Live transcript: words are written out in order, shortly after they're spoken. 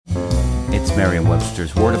It's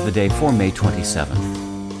Merriam-Webster's Word of the Day for May 27th.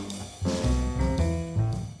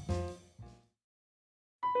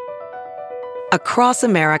 Across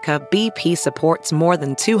America, BP supports more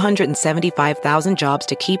than 275,000 jobs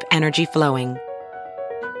to keep energy flowing.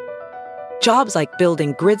 Jobs like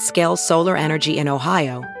building grid-scale solar energy in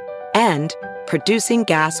Ohio and producing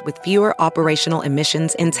gas with fewer operational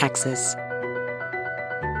emissions in Texas.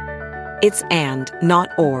 It's and, not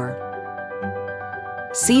or.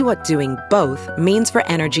 See what doing both means for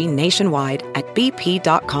energy nationwide at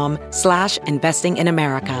bp.com/investing in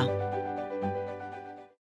America.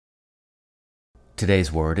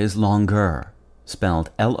 Today's word is longueur, spelled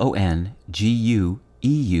L-O-N-G-U-E-U-R.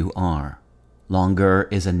 Longueur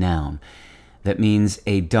is a noun that means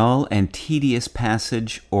a dull and tedious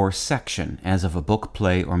passage or section, as of a book,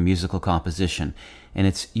 play, or musical composition, and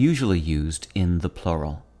it's usually used in the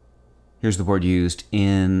plural. Here's the word used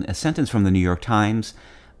in a sentence from the New York Times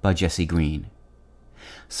by Jesse Green.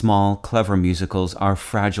 Small, clever musicals are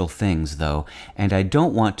fragile things, though, and I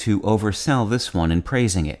don't want to oversell this one in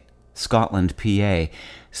praising it. Scotland, PA,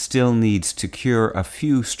 still needs to cure a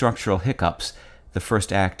few structural hiccups. The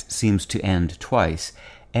first act seems to end twice,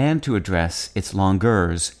 and to address its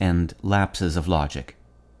longueurs and lapses of logic.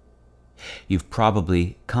 You've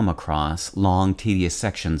probably come across long, tedious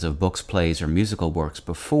sections of books, plays, or musical works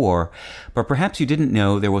before, but perhaps you didn't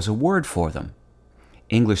know there was a word for them.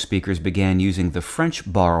 English speakers began using the French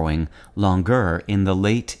borrowing longueur in the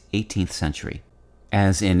late 18th century.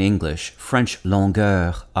 As in English, French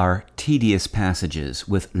longueur are tedious passages,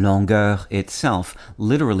 with longueur itself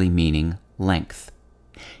literally meaning length.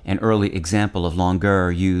 An early example of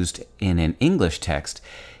longueur used in an English text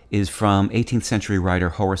is from 18th century writer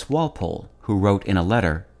Horace Walpole, who wrote in a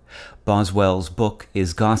letter, "Boswell's book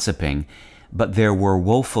is gossiping, but there were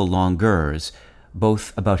woeful longueurs,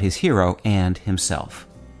 both about his hero and himself."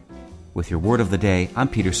 With your Word of the Day, I'm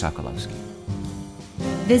Peter Sokolowski.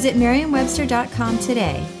 Visit Merriam-Webster.com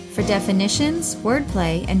today for definitions,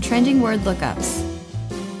 wordplay, and trending word lookups.